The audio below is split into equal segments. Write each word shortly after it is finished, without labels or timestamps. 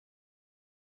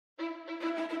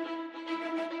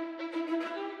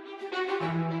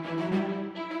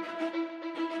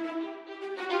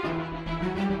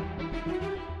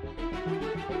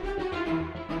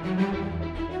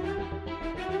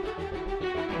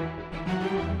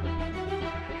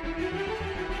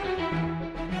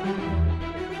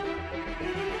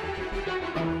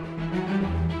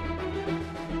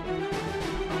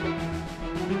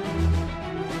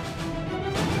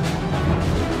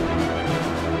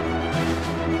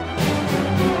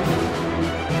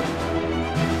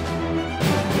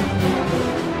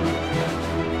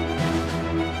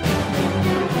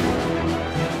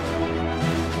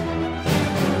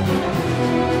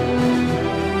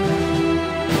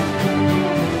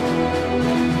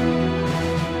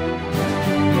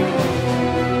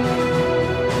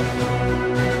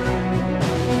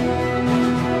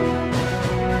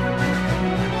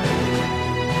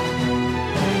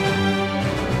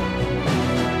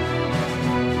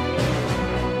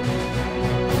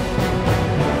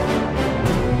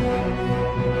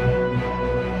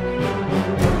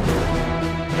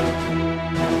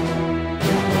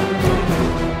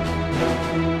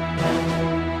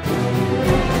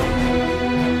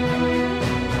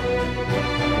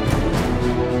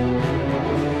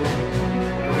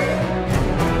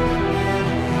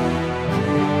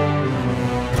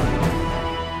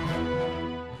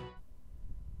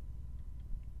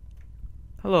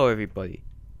Hello everybody,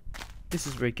 this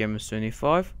is Redgamer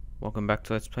 75. Welcome back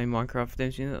to Let's Play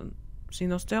Minecraft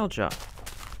Mcnostalgia.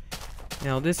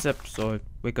 Now this episode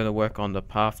we're going to work on the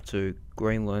path to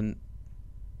Greenland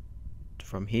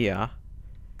from here,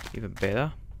 even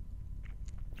better.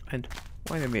 And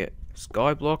wait a minute,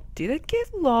 skyblock, did it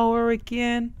get lower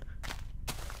again?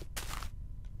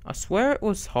 I swear it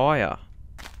was higher.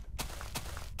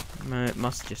 Man, it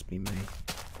must just be me.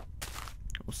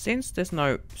 Well, since there's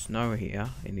no snow here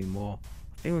anymore,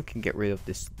 I think we can get rid of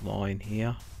this line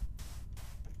here.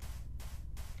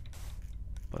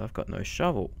 But I've got no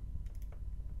shovel.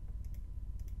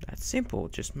 That's simple,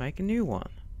 just make a new one.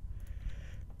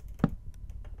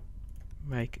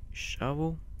 Make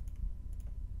shovel.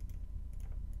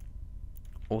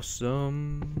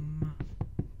 Awesome.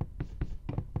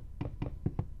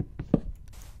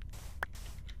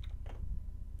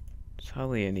 There's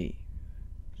hardly any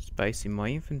space in my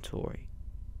inventory.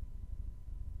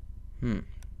 What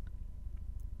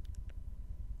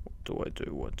do I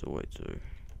do?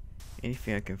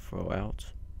 Anything I can throw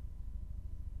out?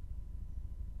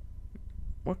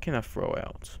 What can I throw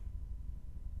out?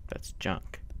 That's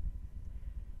junk.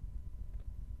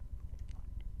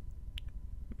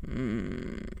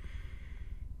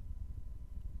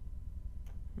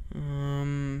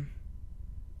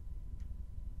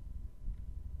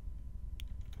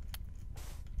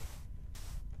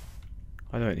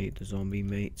 I don't need the zombie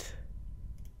meat.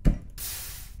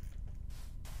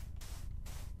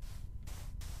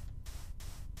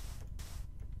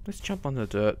 Let's jump on the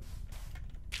dirt.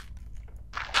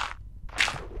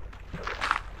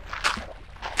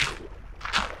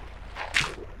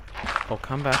 I'll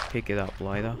come back, pick it up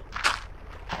later.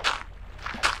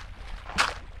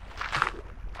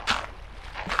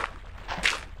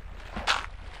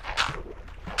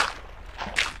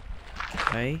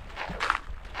 Okay.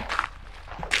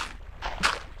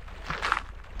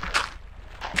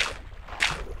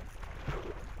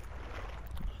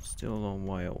 Still a long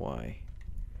way away.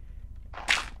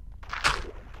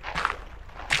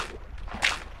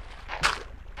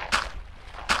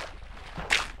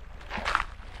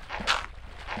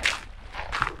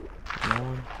 Come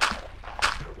on.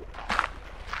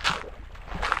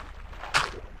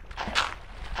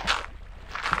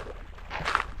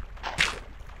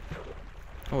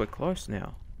 Oh, we're close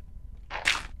now.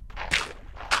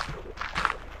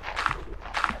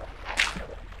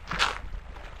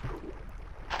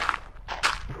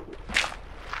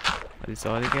 I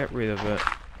decided to get rid of it.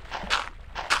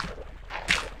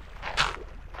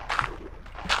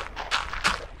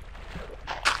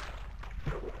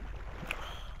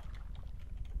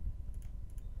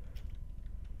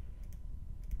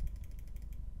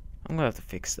 I'm gonna have to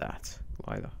fix that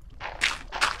later.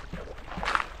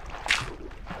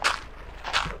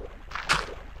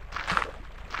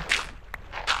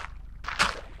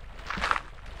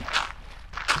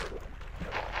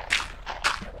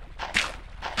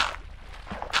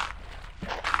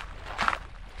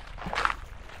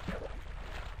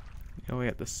 Oh, we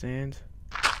got the sand.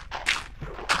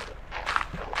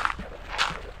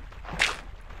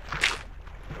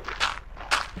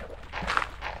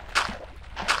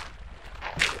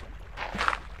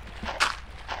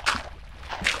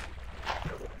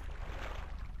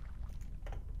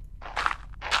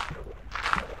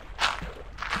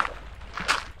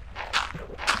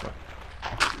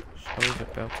 Show's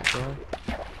about to go.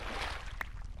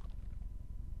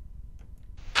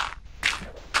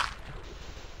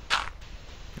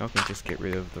 I can just get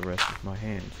rid of the rest of my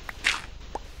hand.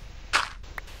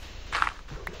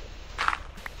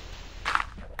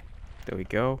 There we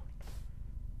go.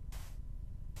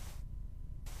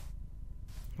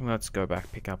 Let's go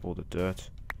back, pick up all the dirt.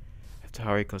 I have to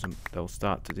hurry because they'll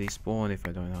start to despawn if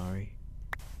I don't hurry.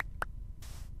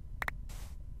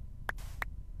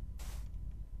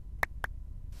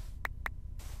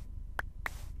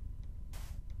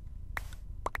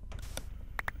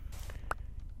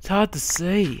 It's hard to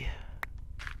see.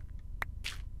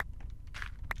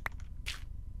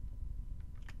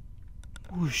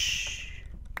 Whoosh.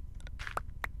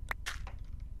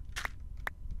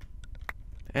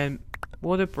 And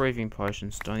water breathing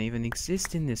potions don't even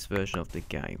exist in this version of the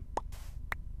game.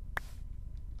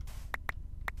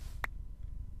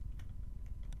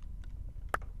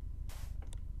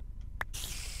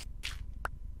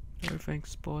 No thanks,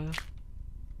 spoiler.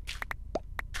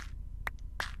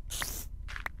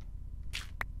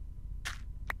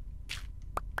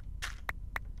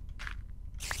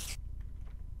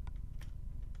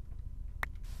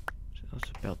 I was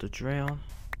about to drown.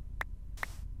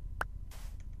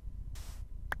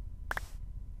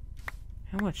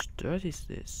 How much dirt is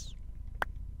this?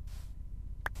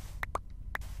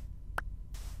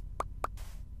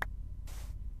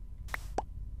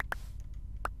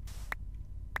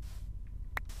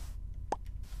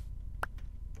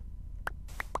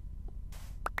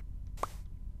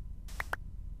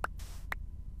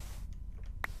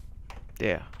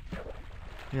 There.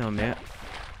 Now I'm out.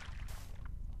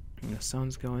 And the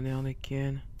sun's going down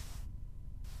again.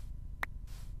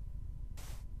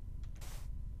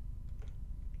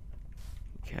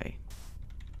 Okay.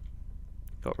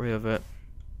 Got rid of it.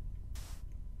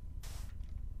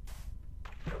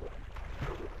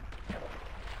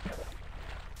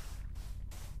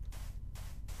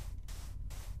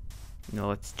 No,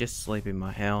 let's just sleep in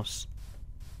my house.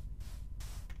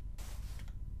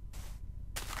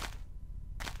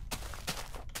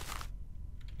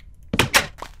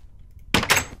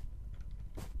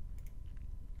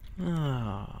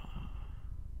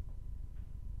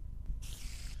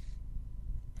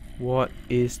 What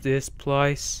is this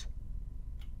place?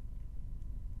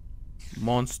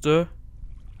 Monster?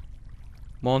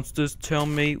 Monsters, tell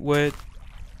me where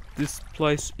this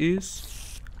place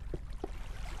is?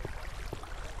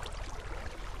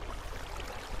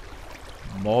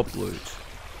 Mob loot.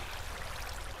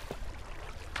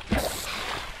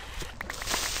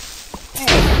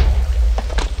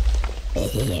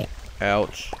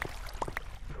 Ouch.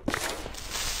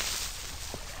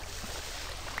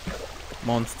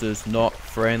 Monsters not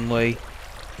friendly.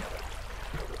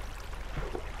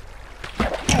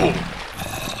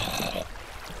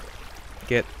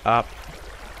 Get up.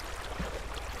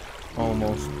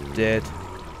 Almost dead.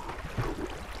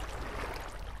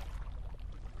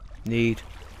 Need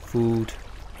food.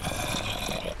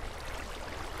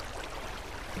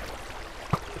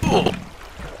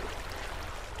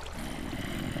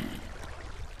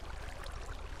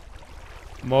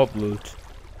 Mob loot.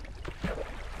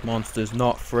 Monsters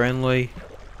not friendly.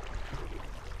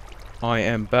 I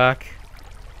am back.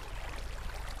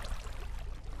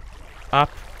 Up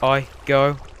I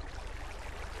go.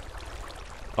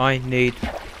 I need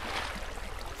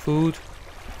food.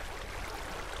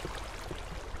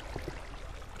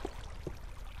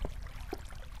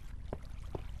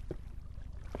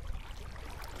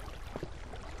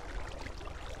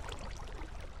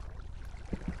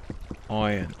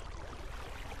 Iron.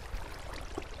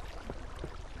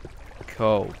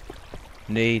 Coal.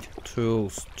 Need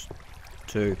tools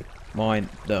to mine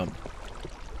them.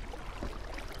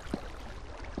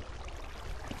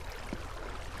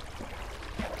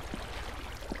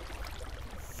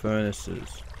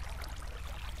 Furnaces.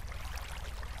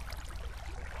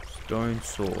 Stone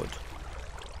sword.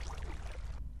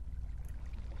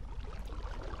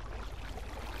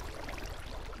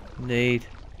 Need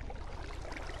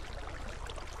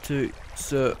to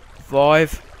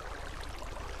survive.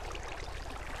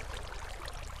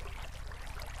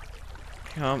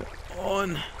 Come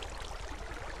on.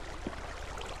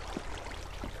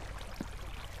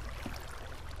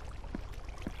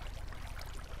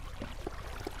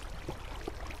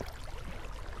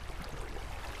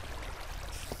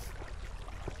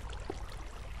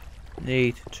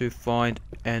 Need to find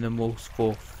animals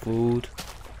for food.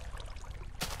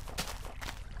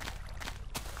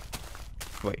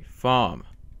 Wait, farm.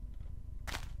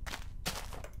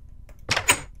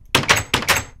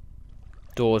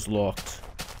 Door's locked.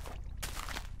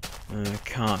 I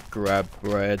can't grab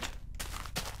bread.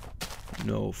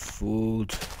 No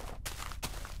food.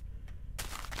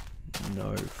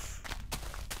 No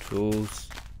tools.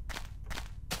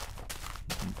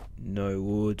 No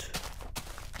wood.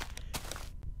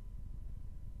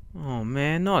 Oh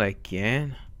man, not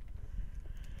again.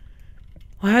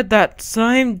 I had that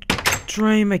same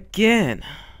dream again.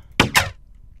 What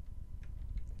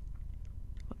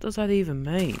does that even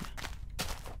mean?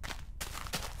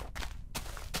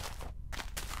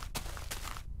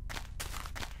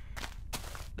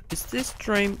 Is this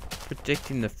dream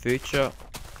predicting the future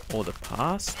or the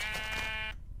past?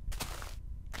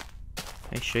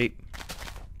 Hey sheep.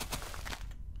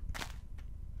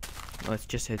 Let's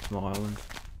just head to my island.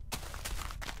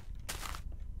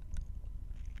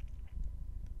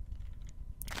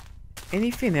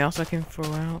 Anything else I can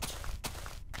throw out?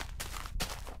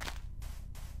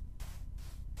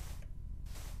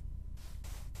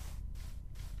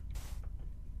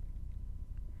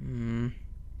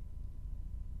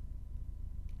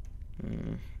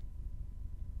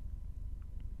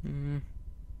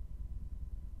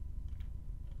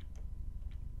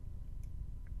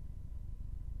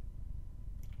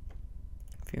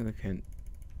 I think we can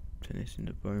turn this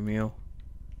into bone meal.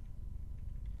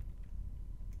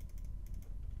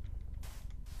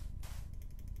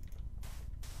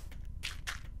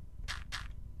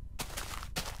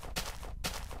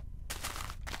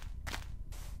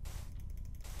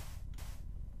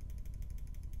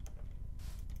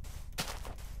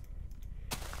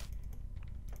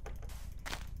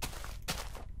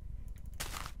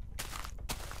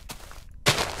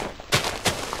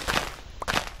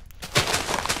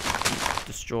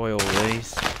 destroy all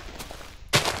these. Of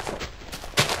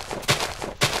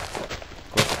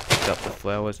course, I picked up the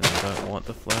flowers and I don't want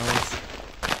the flowers.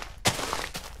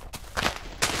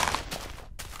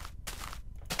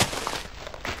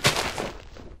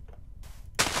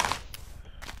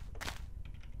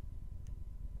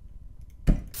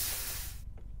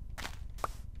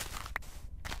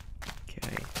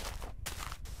 Okay.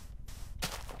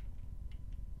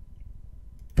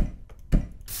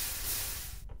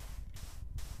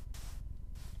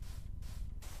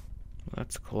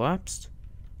 That's collapsed.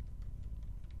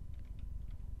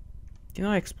 Didn't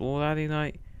I explore that in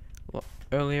a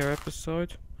earlier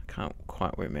episode? I can't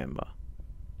quite remember.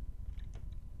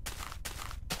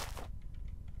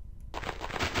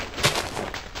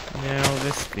 Now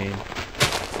this bin.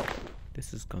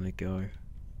 This is gonna go.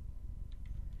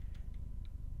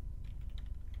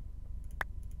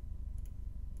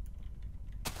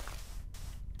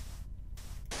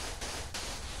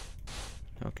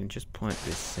 I can just plant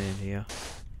this sand here.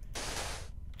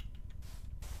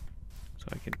 So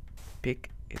I can pick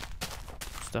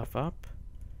stuff up.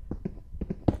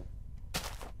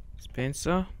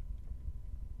 Spencer.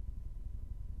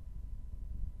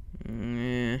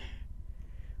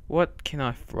 What can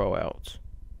I throw out?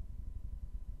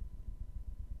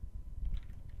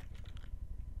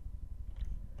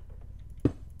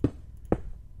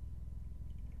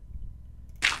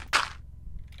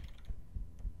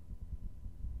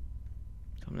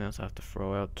 Something else I have to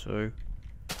throw out too.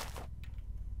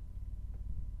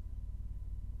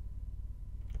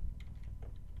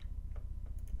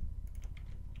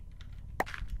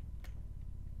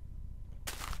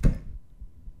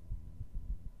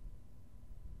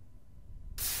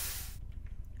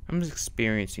 I'm just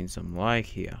experiencing some lag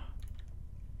here.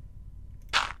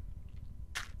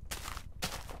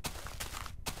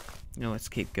 Now let's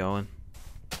keep going.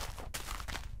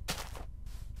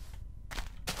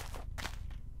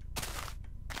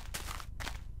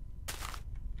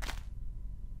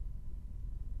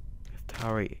 Have to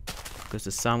hurry because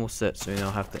the sun will set soon.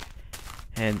 I'll have to,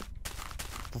 and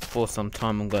for some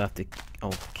time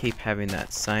I'll keep having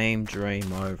that same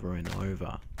dream over and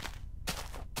over.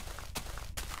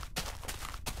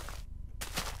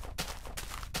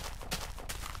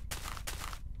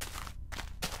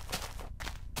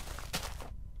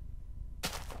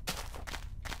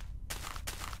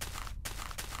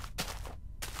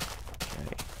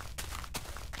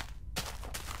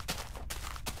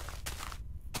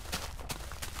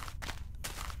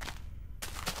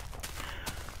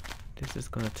 This is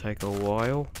gonna take a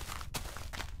while.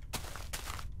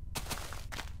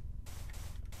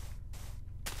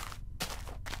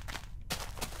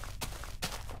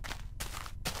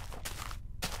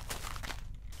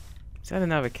 Is that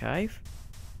another cave?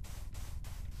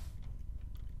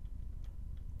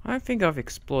 I don't think I've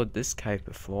explored this cave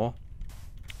before.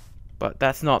 But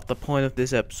that's not the point of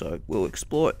this episode. We'll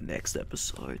explore it next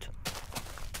episode.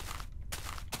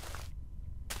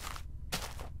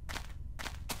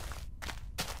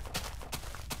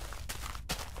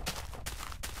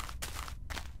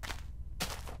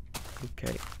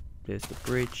 Okay, there's the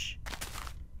bridge.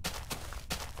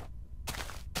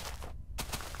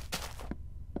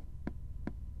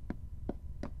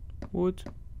 Wood.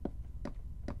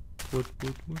 Wood.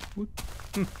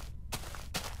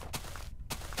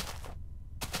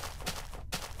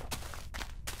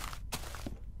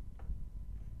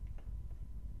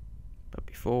 But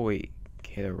before we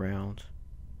get around,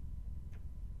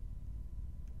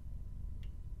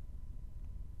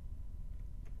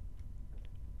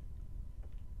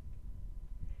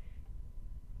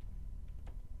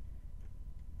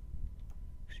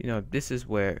 you know, this is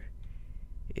where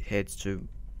it heads to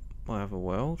my other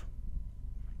world.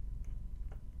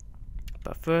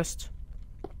 But first,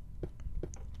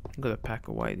 I'm gonna pack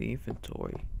away the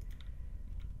inventory.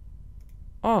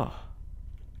 Oh,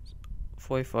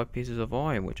 45 pieces of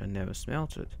iron, which I never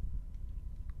smelted.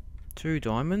 2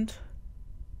 diamond.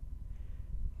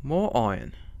 More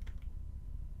iron.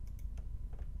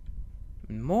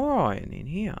 More iron in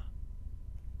here.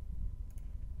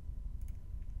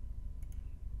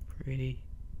 Pretty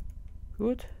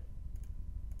good.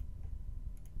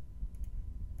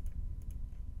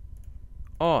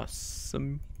 Oh,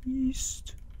 some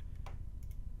yeast.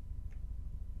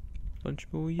 Bunch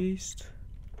more yeast.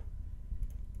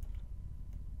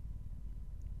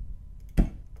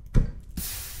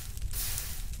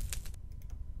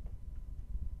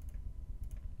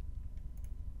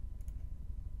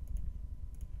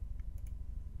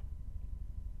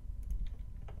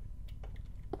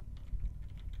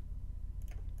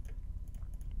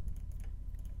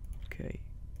 Okay.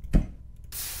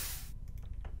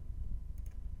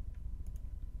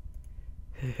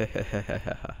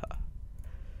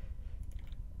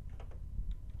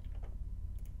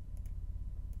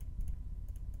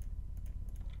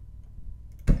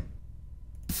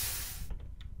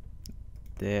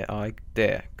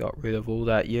 There, got rid of all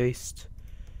that yeast.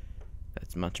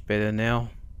 That's much better now.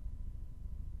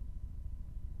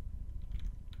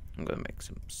 I'm gonna make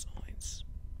some signs.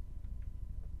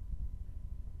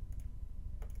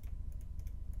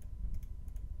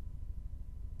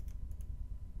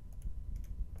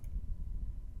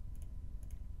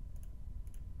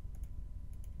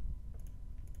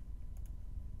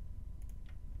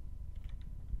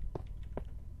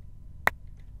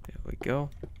 There we go.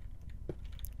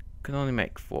 Can only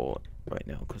make 4 right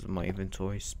now because of my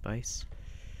inventory space.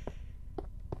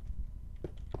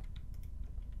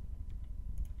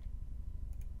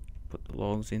 Put the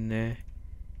logs in there.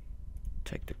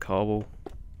 Take the cobble.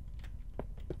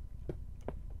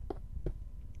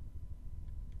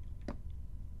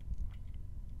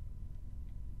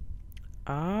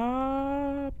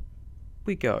 Up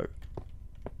we go.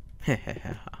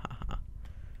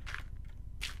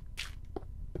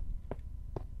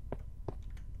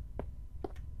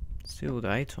 Still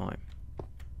daytime.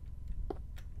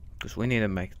 Because we need to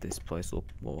make this place look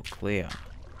more clear.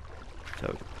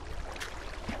 So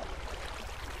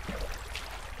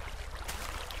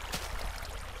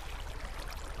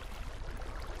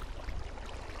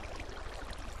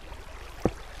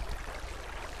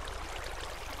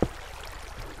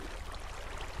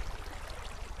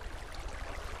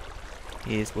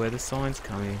here's where the signs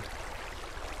come in.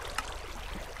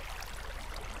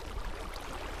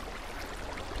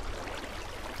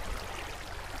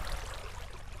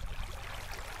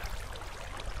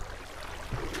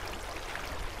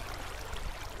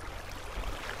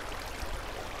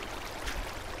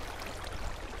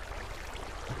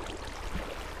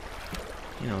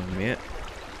 You know what I mean?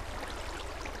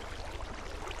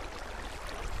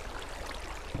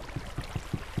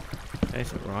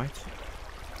 That's alright.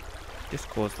 Just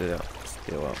caused it up,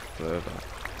 still up further.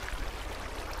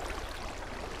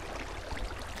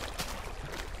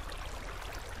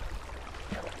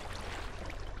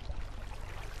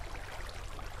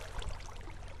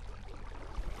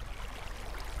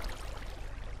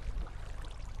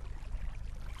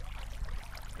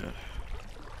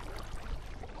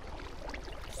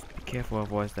 Just be careful,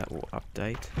 otherwise that will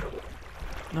update.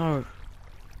 No.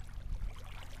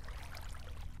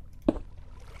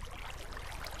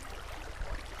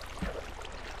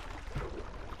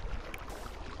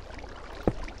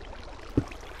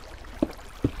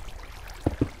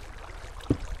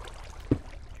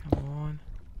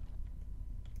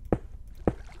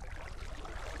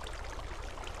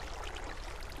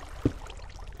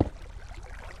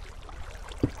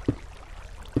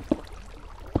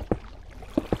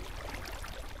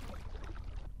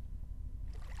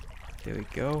 There we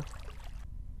go.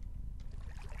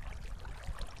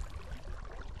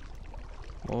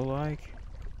 More like.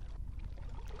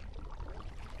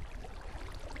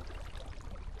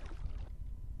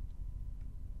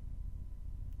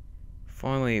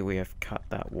 Finally, we have cut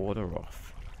that water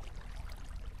off.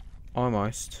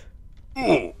 Almost.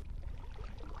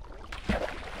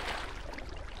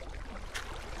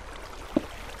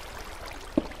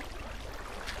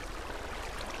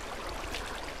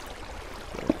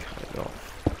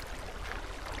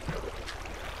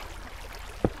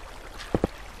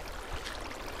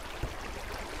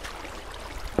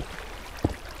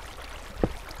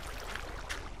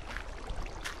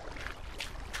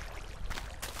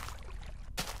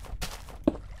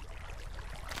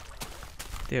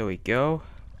 There we go.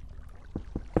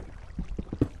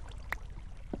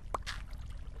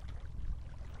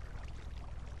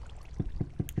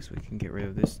 Guess we can get rid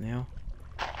of this now.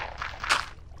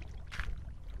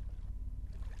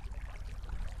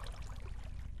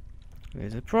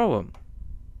 There's a problem.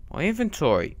 My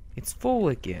inventory, it's full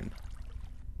again.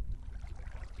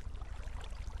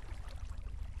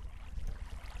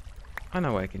 I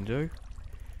know what I can do.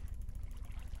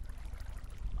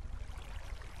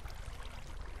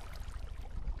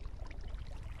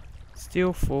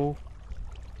 Still full.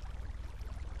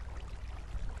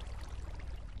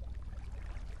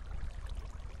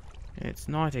 And it's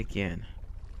night again.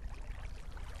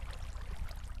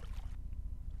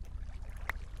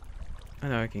 I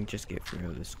know I can just get rid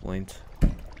of the splint.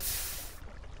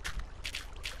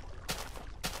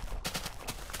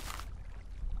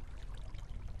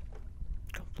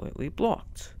 Completely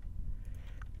blocked.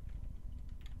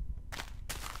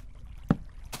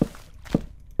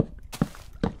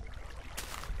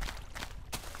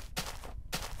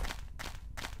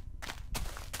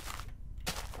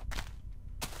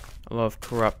 a lot of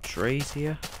corrupt trees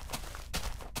here,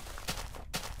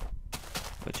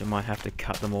 which I might have to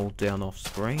cut them all down off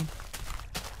screen.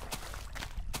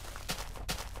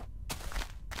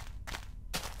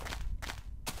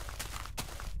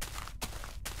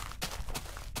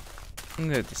 I'm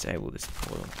going to disable this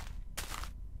portal.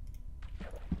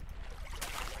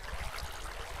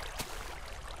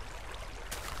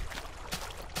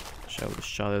 Shall we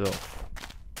shut it off?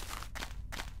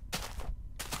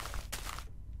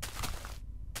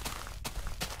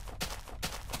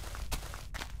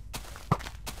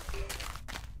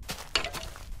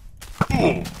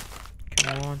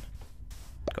 Come on.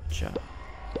 Gotcha.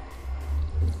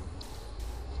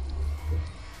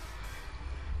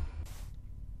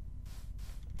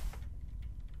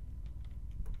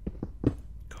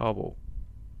 Cobble.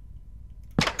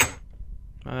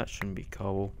 No, that shouldn't be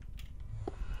cobble.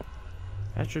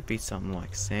 That should be something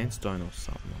like sandstone or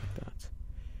something like that.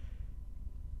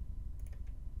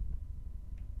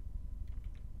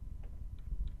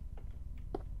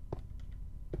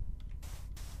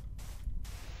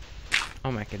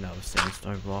 I'll make another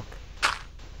sandstone block.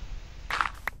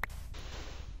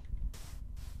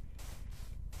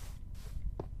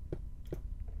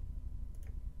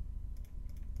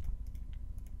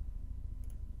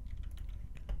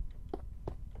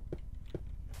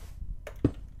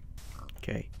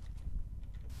 Okay.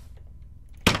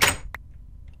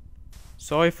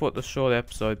 Sorry for the short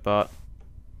episode, but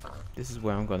this is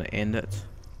where I'm going to end it.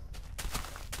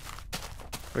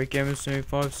 Redgamer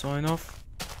 75 sign off.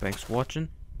 Thanks for watching.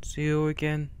 See you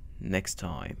again next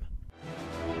time.